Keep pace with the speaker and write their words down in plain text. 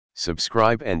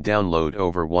Subscribe and download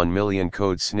over 1 million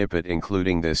code snippet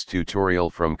including this tutorial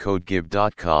from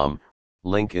codegive.com,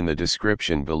 link in the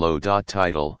description below.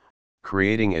 Title: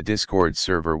 Creating a Discord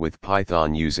server with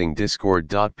Python using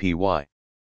discord.py.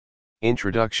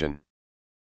 Introduction.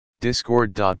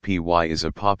 Discord.py is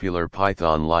a popular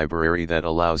Python library that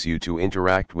allows you to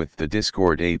interact with the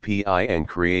Discord API and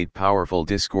create powerful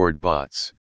Discord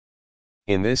bots.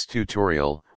 In this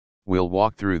tutorial, we'll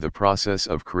walk through the process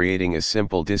of creating a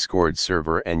simple Discord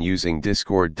server and using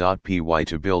discord.py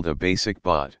to build a basic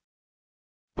bot.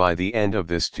 By the end of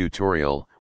this tutorial,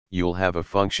 you'll have a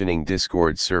functioning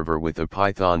Discord server with a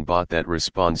Python bot that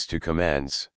responds to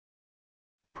commands.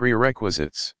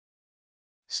 Prerequisites.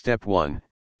 Step 1.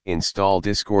 Install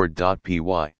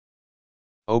discord.py.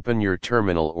 Open your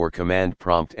terminal or command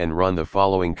prompt and run the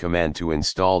following command to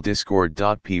install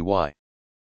discord.py.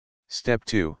 Step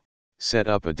 2. Set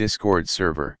up a Discord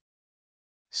server.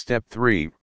 Step 3.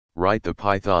 Write the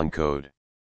Python code.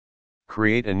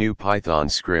 Create a new Python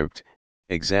script,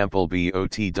 example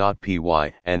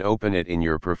bot.py, and open it in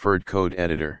your preferred code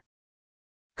editor.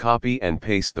 Copy and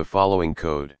paste the following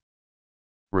code.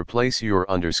 Replace your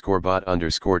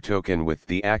 _bot_ token with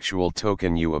the actual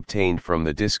token you obtained from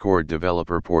the Discord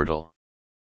developer portal.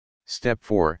 Step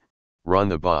 4. Run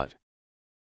the bot.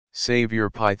 Save your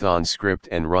Python script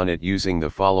and run it using the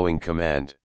following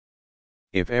command.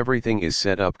 If everything is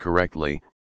set up correctly,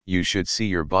 you should see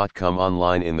your bot come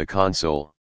online in the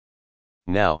console.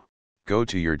 Now, go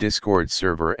to your Discord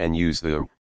server and use the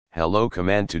hello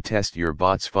command to test your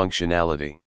bot's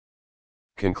functionality.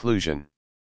 Conclusion.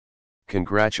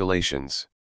 Congratulations!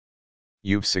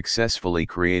 You've successfully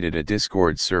created a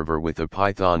Discord server with a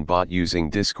Python bot using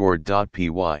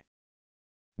discord.py.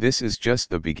 This is just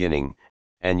the beginning,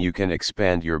 and you can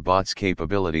expand your bot's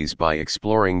capabilities by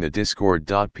exploring the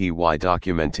discord.py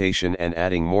documentation and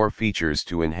adding more features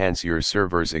to enhance your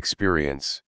server's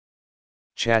experience.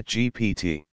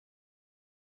 ChatGPT.